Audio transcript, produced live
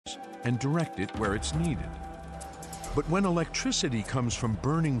turbines and direct it where it's needed. But when electricity comes from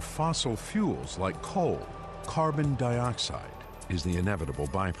burning fossil fuels like coal, carbon dioxide is the inevitable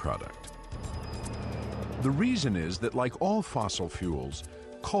byproduct. The reason is that, like all fossil fuels,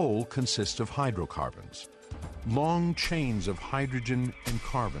 coal consists of hydrocarbons, long chains of hydrogen and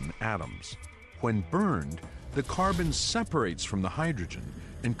carbon atoms. When burned, the carbon separates from the hydrogen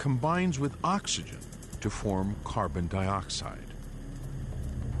and combines with oxygen to form carbon dioxide.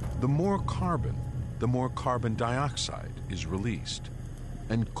 The more carbon dioxide is released,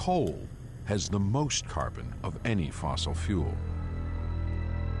 and coal has the most carbon of any fossil fuel.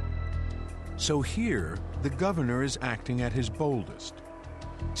 So here, the governor is acting at his boldest.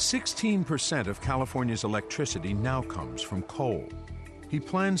 16% of California's electricity now comes from coal. He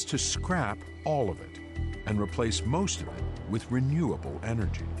plans to scrap all of it and replace most of it with renewable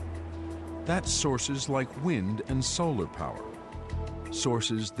energy. That's sources like wind and solar power,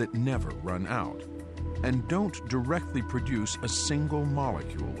 sources that never run out and don't directly produce a single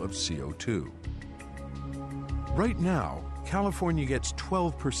molecule of CO2. Right now, California gets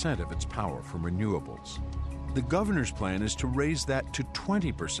 12% of its power from renewables. The governor's plan is to raise that to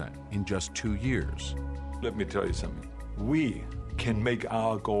 20% in just 2 years. Let me tell you something. We can make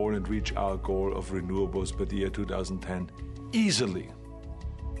our goal and reach our goal of renewables by the year 2010 easily.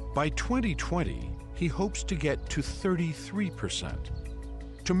 By 2020, he hopes to get to 33%.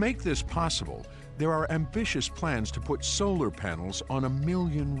 To make this possible, there are ambitious plans to put solar panels on 1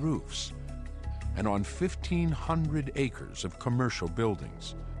 million roofs and on 1,500 acres of commercial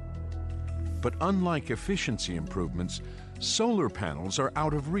buildings. But unlike efficiency improvements, solar panels are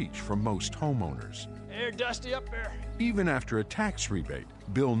out of reach for most homeowners. Hey, Dusty, up there. Even after a tax rebate,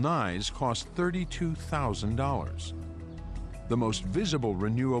 Bill Nye's cost $32,000. The most visible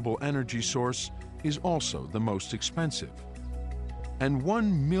renewable energy source is also the most expensive. And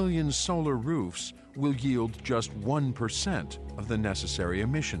 1 million solar roofs will yield just 1% of the necessary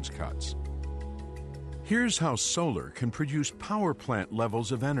emissions cuts. Here's how solar can produce power plant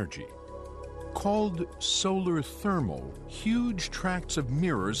levels of energy. Called solar thermal, huge tracts of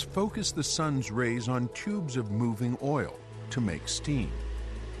mirrors focus the sun's rays on tubes of moving oil to make steam.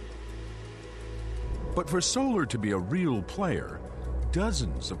 But for solar to be a real player,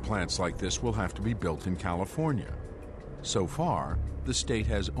 dozens of plants like this will have to be built in California. So far, the state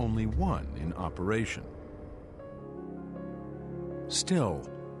has only one in operation. Still,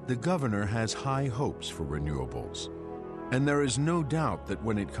 the governor has high hopes for renewables. And there is no doubt that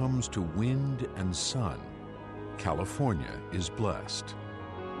when it comes to wind and sun, California is blessed.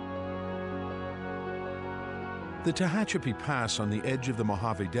 The Tehachapi Pass on the edge of the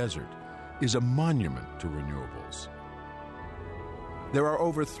Mojave Desert is a monument to renewables. There are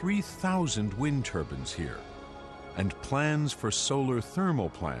over 3,000 wind turbines here, and plans for solar thermal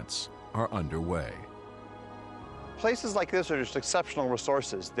plants are underway. Places like this are just exceptional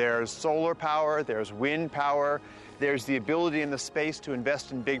resources. There's solar power, there's wind power, there's the ability in the space to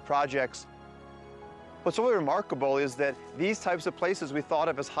invest in big projects. What's really remarkable is that these types of places we thought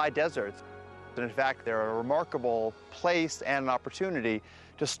of as high deserts, and in fact, they're a remarkable place and an opportunity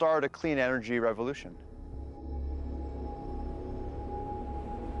to start a clean energy revolution.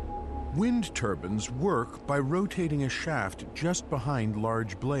 Wind turbines work by rotating a shaft just behind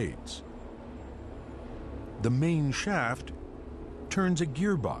large blades. The main shaft turns a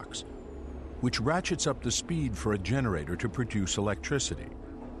gearbox, which ratchets up the speed for a generator to produce electricity.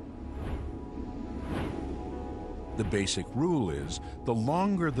 The basic rule is the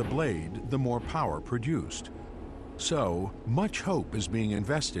longer the blade, the more power produced. So, much hope is being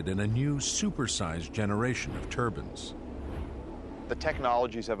invested in a new supersized generation of turbines. The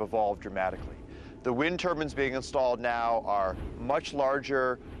technologies have evolved dramatically. The wind turbines being installed now are much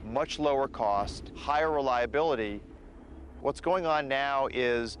larger, much lower cost, higher reliability. What's going on now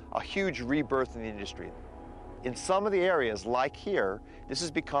is a huge rebirth in the industry. In some of the areas, like here, this has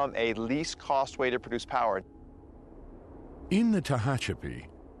become a least cost way to produce power. In the Tehachapi,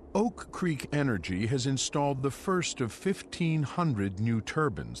 Oak Creek Energy has installed the first of 1,500 new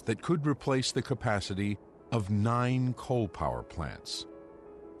turbines that could replace the capacity of 9 coal power plants,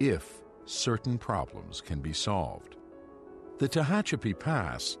 if certain problems can be solved. The Tehachapi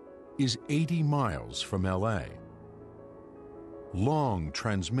Pass is 80 miles from LA. Long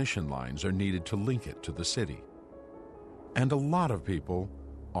transmission lines are needed to link it to the city, and a lot of people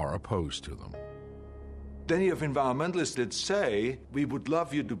are opposed to them. Plenty of environmentalists that say, we would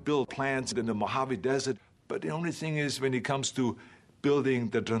love you to build plants in the Mojave Desert, but the only thing is when it comes to building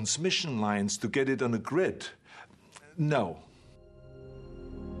the transmission lines to get it on a grid, no.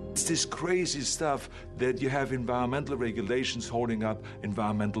 It's this crazy stuff that you have environmental regulations holding up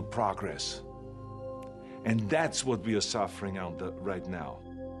environmental progress. And that's what we are suffering under right now.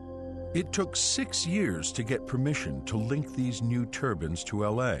 It took 6 years to get permission to link these new turbines to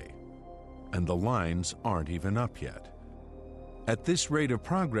LA, and the lines aren't even up yet. At this rate of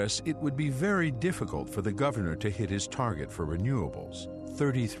progress, it would be very difficult for the governor to hit his target for renewables,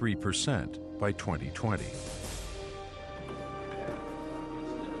 33% by 2020.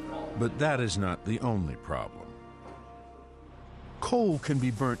 But that is not the only problem. Coal can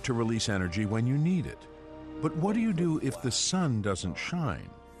be burnt to release energy when you need it. But what do you do if the sun doesn't shine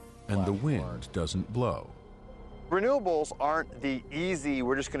and the wind doesn't blow? Renewables aren't the easy,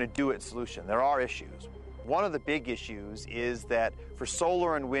 we're just going to do it solution. There are issues. One of the big issues is that for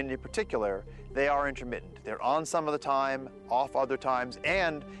solar and wind in particular, they are intermittent. They're on some of the time, off other times,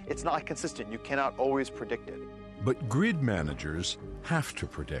 and it's not consistent. You cannot always predict it. But grid managers have to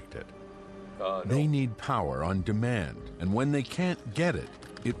predict it. They need power on demand, and when they can't get it,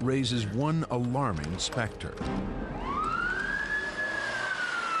 it raises one alarming specter.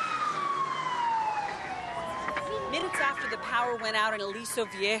 Minutes after the power went out in Aliso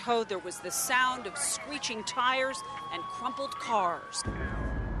Viejo, there was the sound of screeching tires and crumpled cars.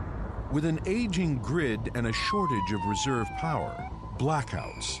 With an aging grid and a shortage of reserve power,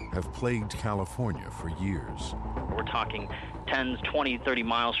 blackouts have plagued California for years. We're talking 10, 20, 30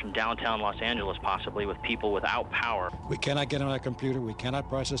 miles from downtown Los Angeles, possibly, with people without power. We cannot get on our computer, we cannot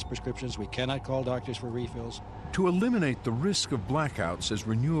process prescriptions, we cannot call doctors for refills. To eliminate the risk of blackouts as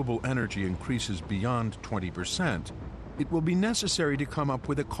renewable energy increases beyond 20%, it will be necessary to come up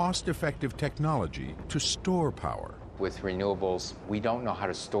with a cost-effective technology to store power. With renewables, we don't know how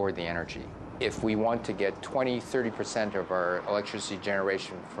to store the energy. If we want to get 20-30% of our electricity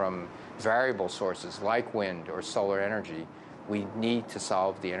generation from variable sources like wind or solar energy, we need to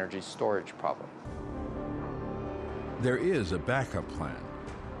solve the energy storage problem. There is a backup plan.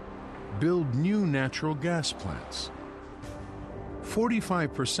 Build new natural gas plants.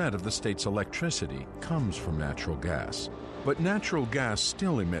 45% of the state's electricity comes from natural gas, but natural gas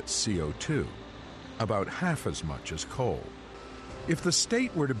still emits CO2, about half as much as coal. If the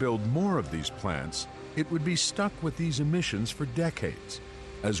state were to build more of these plants, it would be stuck with these emissions for decades,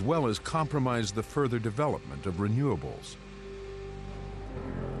 as well as compromise the further development of renewables.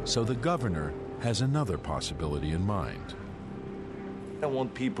 So the governor has another possibility in mind. I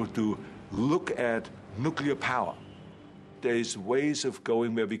want people to look at nuclear power. There's ways of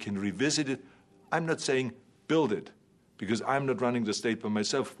going where we can revisit it. I'm not saying build it, because I'm not running the state by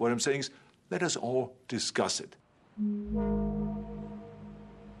myself. What I'm saying is let us all discuss it.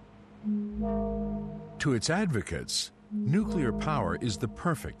 To its advocates, nuclear power is the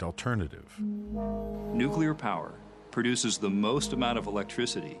perfect alternative. Nuclear power produces the most amount of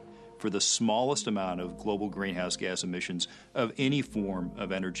electricity for the smallest amount of global greenhouse gas emissions of any form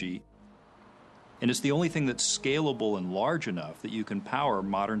of energy. And it's the only thing that's scalable and large enough that you can power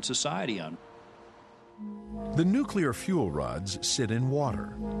modern society on. The nuclear fuel rods sit in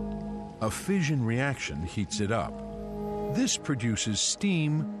water. A fission reaction heats it up. This produces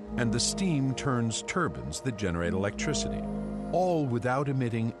steam, and the steam turns turbines that generate electricity, all without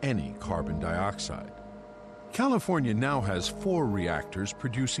emitting any carbon dioxide. California now has 4 reactors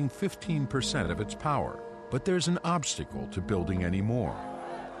producing 15% of its power, but there's an obstacle to building any more.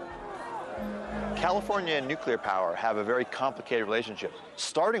 California and nuclear power have a very complicated relationship,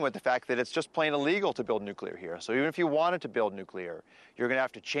 starting with the fact that it's just plain illegal to build nuclear here. So even if you wanted to build nuclear, you're going to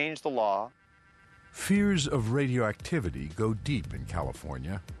have to change the law. Fears of radioactivity go deep in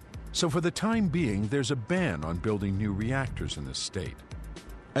California, so for the time being, there's a ban on building new reactors in the state,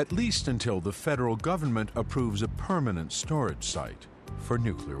 at least until the federal government approves a permanent storage site for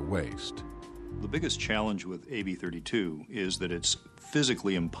nuclear waste. The biggest challenge with AB 32 is that it's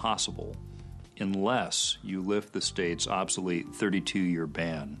physically impossible unless you lift the state's obsolete 32-year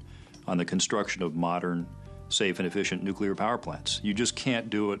ban on the construction of modern, safe, and efficient nuclear power plants. You just can't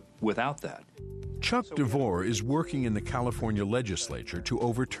do it without that. Chuck DeVore is working in the California legislature to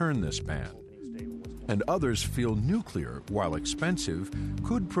overturn this ban. And others feel nuclear, while expensive,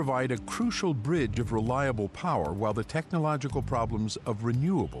 could provide a crucial bridge of reliable power while the technological problems of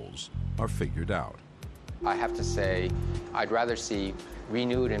renewables are figured out. I have to say, I'd rather see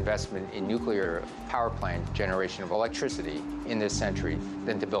renewed investment in nuclear power plant generation of electricity in this century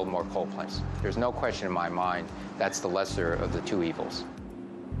than to build more coal plants. There's no question in my mind that's the lesser of the two evils.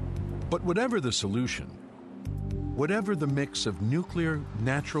 But whatever the solution, whatever the mix of nuclear,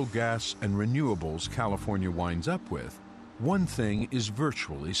 natural gas, and renewables California winds up with, one thing is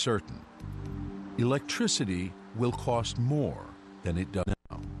virtually certain. Electricity will cost more than it does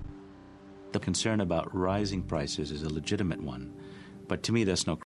now. The concern about rising prices is a legitimate one, but to me that's no